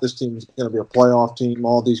that thought this team was going to be a playoff team.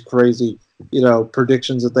 All these crazy,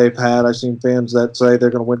 predictions that they've had. I've seen fans that say they're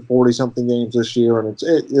going to win 40-something games this year, and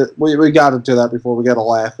we got into that before. We got to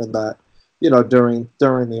laugh at that, during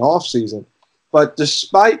the off season. But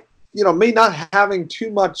despite me not having too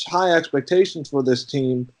much high expectations for this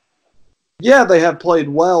team. Yeah, they have played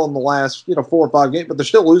well in the last 4 or 5 games, but they're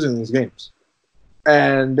still losing these games.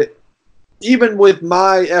 And even with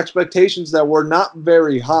my expectations that were not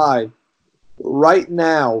very high, right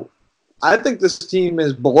now, I think this team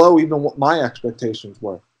is below even what my expectations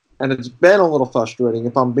were. And it's been a little frustrating,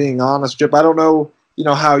 if I'm being honest, Chip. I don't know,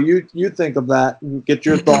 how you think of that and get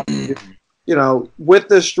your thoughts. With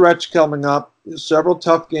this stretch coming up, several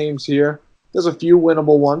tough games here. There's a few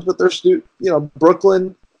winnable ones, but there's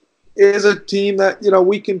Brooklyn is a team that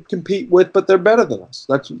we can compete with, but they're better than us.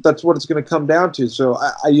 That's what it's going to come down to. So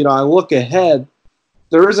I look ahead.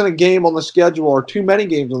 There isn't a game on the schedule or too many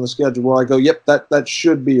games on the schedule where I go, yep, that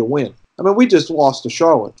should be a win. I mean, we just lost to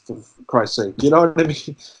Charlotte, for Christ's sake. You know what I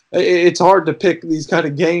mean? It's hard to pick these kind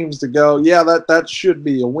of games to go, yeah, that should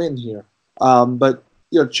be a win here. But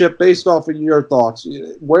Chip, based off of your thoughts,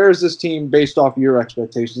 where is this team based off of your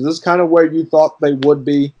expectations? Is this kind of where you thought they would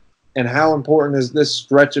be? And how important is this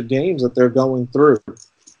stretch of games that they're going through?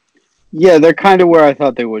 Yeah, they're kind of where I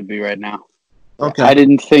thought they would be right now. Okay. I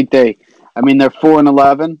didn't think they're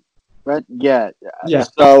 4-11, right? Yeah.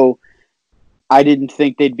 So I didn't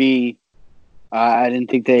think they'd be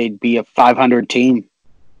a 500 team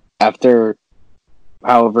after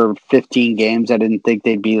however 15 games. I didn't think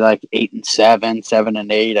they'd be like 8-7,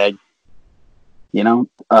 7-8.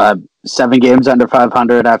 7 games under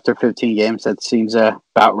 500 after 15 games. That seems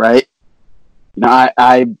about right.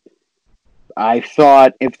 I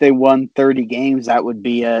thought if they won 30 games, that would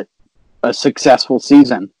be a successful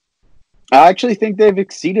season. I actually think they've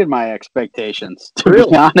exceeded my expectations, to be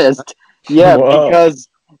honest. Yeah,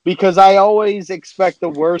 because I always expect the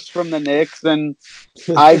worst from the Knicks, and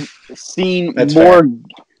I've seen That's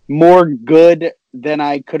more good than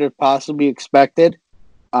I could have possibly expected.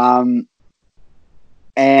 The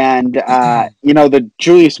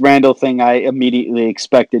Julius Randle thing, I immediately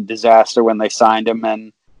expected disaster when they signed him,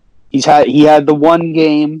 and he had the one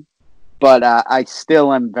game, but I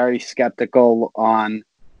still am very skeptical on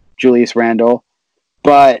Julius Randle.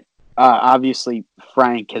 But obviously,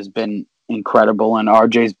 Frank has been incredible, and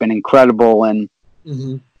RJ's been incredible, and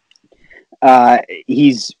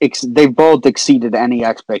they've both exceeded any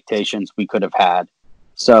expectations we could have had.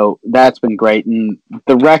 So that's been great, and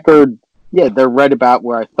the record. Yeah, they're right about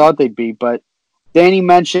where I thought they'd be, but Danny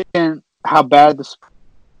mentioned how bad the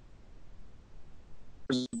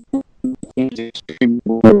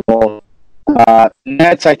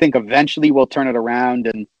Nets, I think, eventually will turn it around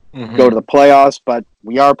and go to the playoffs, but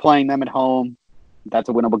we are playing them at home. That's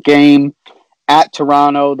a winnable game. At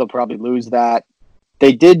Toronto, they'll probably lose that.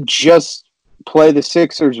 They did just play the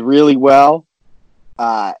Sixers really well,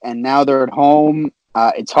 and now they're at home.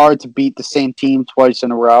 It's hard to beat the same team twice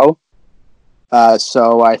in a row.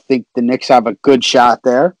 So I think the Knicks have a good shot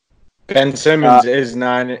there. Ben Simmons is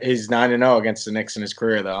 9-0 against the Knicks in his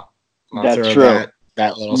career, though. That's true.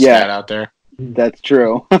 That little stat out there. That's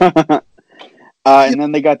true. And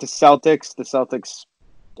then they got the Celtics. The Celtics,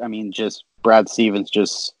 I mean, just Brad Stevens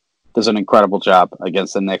just does an incredible job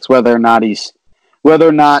against the Knicks. Whether or not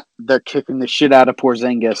they're kicking the shit out of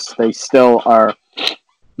Porzingis, they still are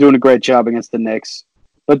doing a great job against the Knicks.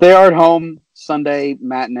 But they are at home Sunday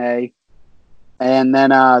matinee. And then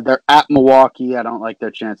they're at Milwaukee. I don't like their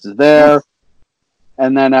chances there.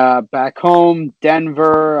 And then back home,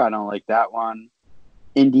 Denver. I don't like that one.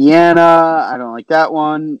 Indiana. I don't like that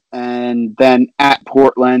one. And then at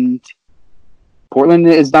Portland. Portland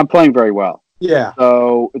is not playing very well. Yeah.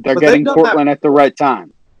 So they're getting Portland at the right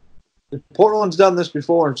time. Portland's done this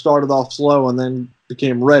before and started off slow and then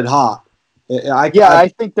became red hot.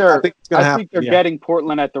 I think they're getting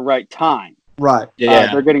Portland at the right time. Right.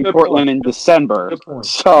 Yeah. They're getting Portland in December.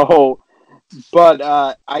 So, but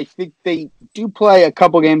I think they do play a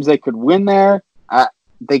couple games they could win there.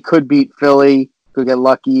 They could beat Philly, could get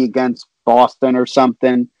lucky against Boston or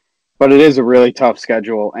something. But it is a really tough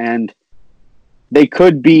schedule. And they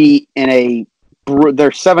could be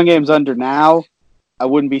they're 7 games under now. I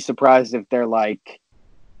wouldn't be surprised if they're like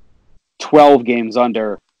 12 games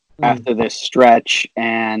under after this stretch.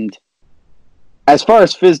 And as far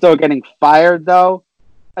as Fizdale getting fired, though,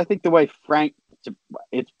 I think the way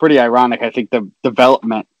it's pretty ironic. I think the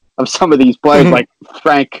development of some of these players, like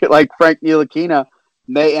Frank Ntilikina,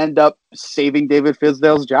 may end up saving David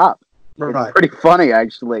Fizdale's job. Right. It's pretty funny,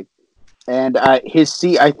 actually. And his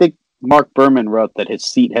seat, I think Mark Berman wrote that his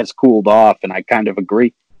seat has cooled off, and I kind of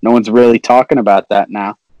agree. No one's really talking about that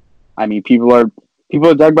now. I mean, people are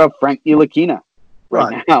talking about Frank Ntilikina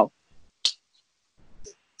right now.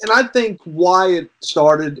 And I think why it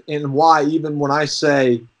started and why even when I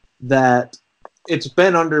say that it's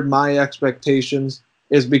been under my expectations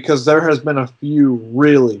is because there has been a few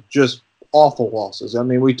really just awful losses. I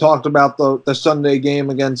mean, we talked about the Sunday game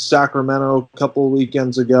against Sacramento a couple of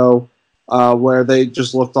weekends ago where they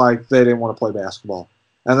just looked like they didn't want to play basketball.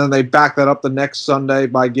 And then they back that up the next Sunday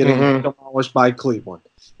by getting demolished by Cleveland.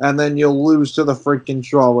 And then you'll lose to the freaking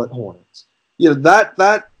Charlotte Hornets. You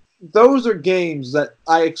know, those are games that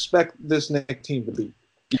I expect this Knicks team to beat.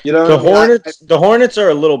 You know, the Hornets are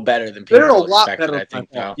a little better than people. They're a lot expected, better. I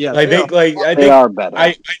think. Now. Yeah, I think they are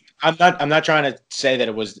better. I'm not trying to say that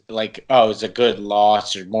it was like it was a good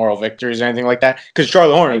loss or moral victories or anything like that. Because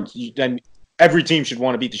Charlotte Hornets, every team should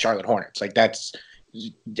want to beat the Charlotte Hornets. Like that's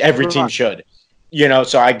every team should. You know,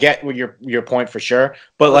 so I get what your point for sure.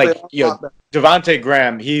 But Devontae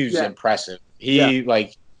Graham, he's impressive. He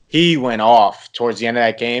went off towards the end of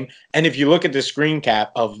that game. And if you look at the screen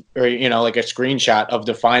cap like a screenshot of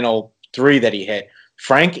the final 3 that he hit,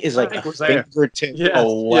 Frank is like a fingertip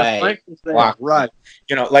away. Frank was there. Right.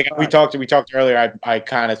 You know, like we talked earlier, I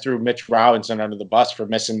kind of threw Mitch Robinson under the bus for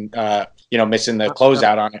missing the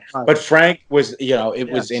closeout on it. But Frank was,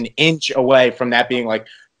 was an inch away from that being like,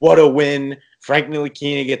 what a win. Frank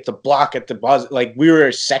Ntilikina gets the block at the buzz. Like we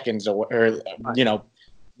were seconds away, or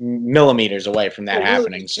millimeters away from that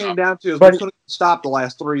happening. What it came down to is we couldn't stop the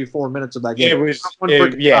last 3 or 4 minutes of that game.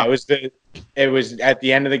 It was at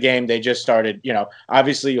the end of the game. They just started.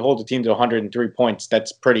 Obviously you hold the team to 103 points.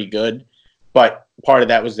 That's pretty good, but part of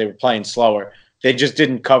that was they were playing slower. They just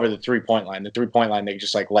didn't cover the 3-point line. The 3-point line, they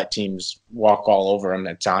just let teams walk all over them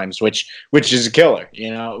at times, which is a killer.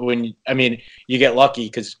 You get lucky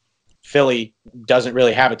because Philly doesn't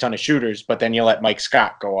really have a ton of shooters, but then you let Mike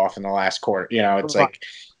Scott go off in the last quarter. It's like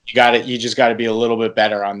You just got to be a little bit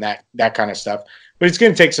better on that kind of stuff. But it's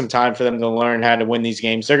going to take some time for them to learn how to win these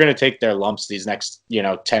games. They're going to take their lumps these next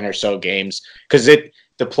 10 or so games, because the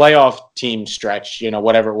playoff team stretch,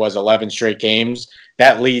 whatever it was, 11 straight games,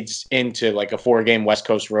 that leads into like a 4-game West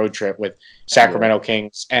Coast road trip with Sacramento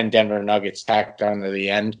Kings and Denver Nuggets tacked on to the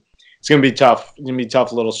end. It's going to be tough. It's going to be a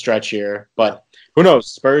tough little stretch here, but who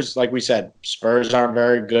knows? Spurs, like we said, Spurs aren't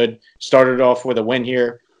very good. Started off with a win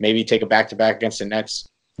here, maybe take a back-to-back against the Nets.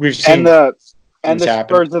 We've seen and the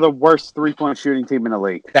happen. Spurs are the worst 3-point shooting team in the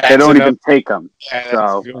league. They don't even take them. Yeah,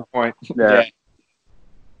 that's a good point. Yeah.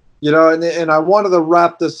 And I wanted to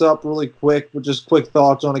wrap this up really quick with just quick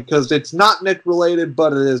thoughts on it, because it's not Nick related,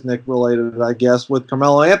 but it is Nick related, I guess, with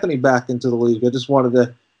Carmelo Anthony back into the league. I just wanted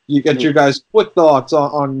to get your guys' quick thoughts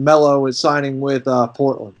on Melo is signing with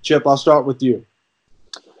Portland. Chip, I'll start with you.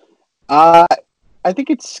 I think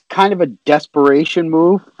it's kind of a desperation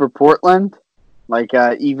move for Portland. Like,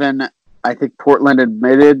 even I think Portland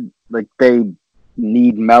admitted like they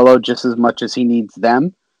need Melo just as much as he needs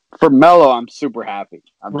them. For Melo, I'm super happy.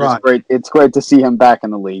 Great. It's great to see him back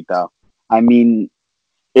in the league, though. I mean,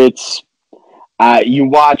 it's you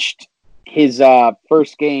watched his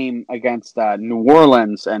first game against New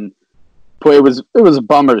Orleans, and it was a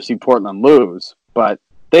bummer to see Portland lose, but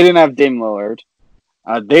they didn't have Dame Lillard.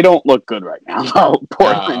 They don't look good right now, though.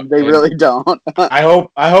 Portland, they really don't. I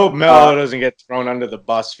hope Melo doesn't get thrown under the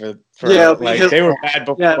bus for they were bad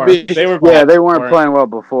before. They weren't playing well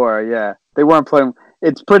before. Yeah, they weren't playing.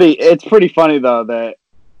 It's pretty funny though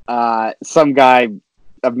that some guy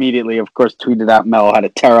immediately, of course, tweeted out Melo had a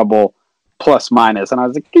terrible plus minus, and I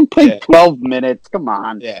was like, "He played 12 minutes. Come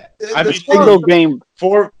on." Yeah, I mean, single game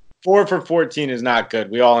 4 for 14 is not good.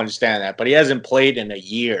 We all understand that, but he hasn't played in a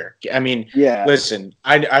year. I mean, listen,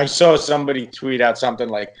 I saw somebody tweet out something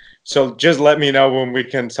like, "So just let me know when we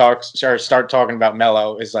can start talking about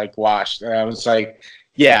Melo is like washed." And I was like,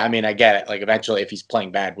 yeah, I mean, I get it. Like, eventually, if he's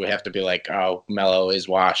playing bad, we have to be like, "Oh, Melo is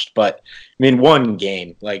washed." But I mean, one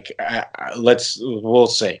game, like, we'll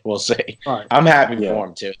see. Right. I'm happy for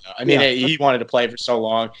him too. Though. I mean, he wanted to play for so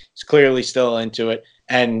long. He's clearly still into it,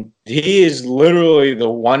 and he is literally the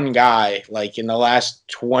one guy, like, in the last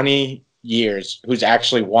 20 years, who's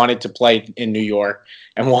actually wanted to play in New York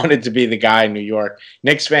and wanted to be the guy in New York.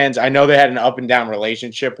 Knicks fans, I know they had an up and down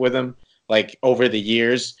relationship with him, like, over the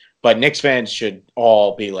years. But Knicks fans should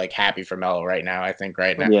all be like happy for Melo right now. I think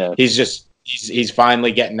right now he's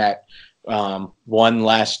finally getting that one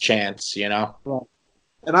last chance, Right.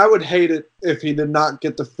 And I would hate it if he did not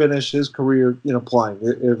get to finish his career, playing.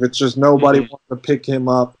 If it's just nobody wanted to pick him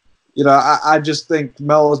up, I just think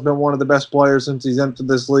Melo's been one of the best players since he's entered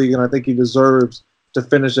this league, and I think he deserves to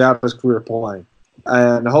finish out his career playing.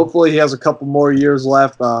 And hopefully he has a couple more years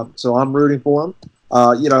left. So I'm rooting for him.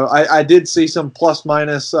 I did see some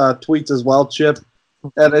plus-minus tweets as well, Chip,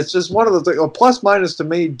 and it's just one of those things. Plus-minus to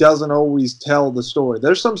me doesn't always tell the story.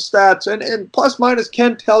 There's some stats, and plus-minus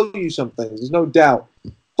can tell you some things, there's no doubt,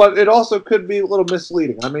 but it also could be a little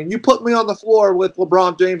misleading. I mean, you put me on the floor with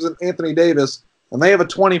LeBron James and Anthony Davis, and they have a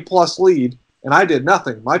 20-plus lead, and I did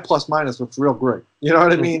nothing. My plus-minus looks real great. You know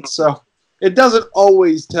what I mean? So it doesn't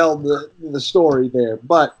always tell the story there,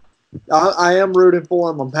 but I am rooting for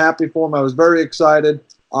him. I'm happy for him. I was very excited.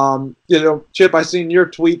 Chip, I seen your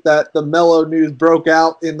tweet that the Melo news broke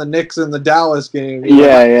out in the Knicks and the Dallas game.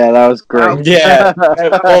 Yeah, that was great. Yeah,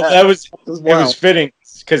 well, it was fitting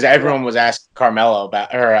because everyone was asking Carmelo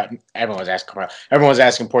about, or everyone was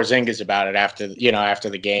asking Porzingis about it after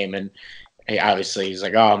the game, and obviously he's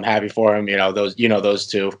like, "Oh, I'm happy for him." Those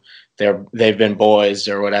two, they've been boys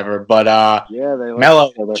or whatever. But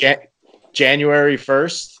Melo, January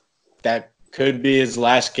 1st. That could be his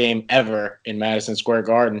last game ever in Madison Square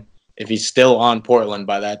Garden if he's still on Portland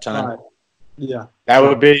by that time. Right. Yeah,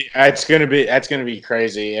 that's gonna be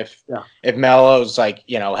crazy if Melo's like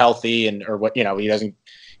healthy or what he doesn't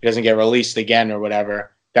get released again or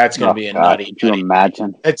whatever. That's gonna be a nutty. Can you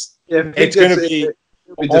imagine? It's gonna be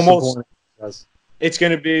almost. It's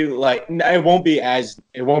gonna be like it won't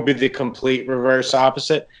be the complete reverse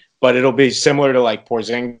opposite, but it'll be similar to like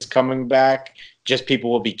Porzingis coming back. Just people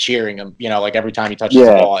will be cheering him, like every time he touches the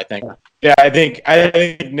ball. I think. Yeah, I think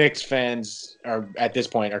Knicks fans are at this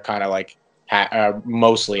point are kind of like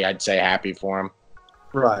mostly, I'd say, happy for him.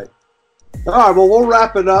 Right. All right. Well, we'll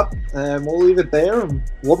wrap it up and we'll leave it there. And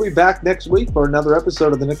we'll be back next week for another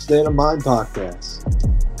episode of the Knicks State of Mind podcast.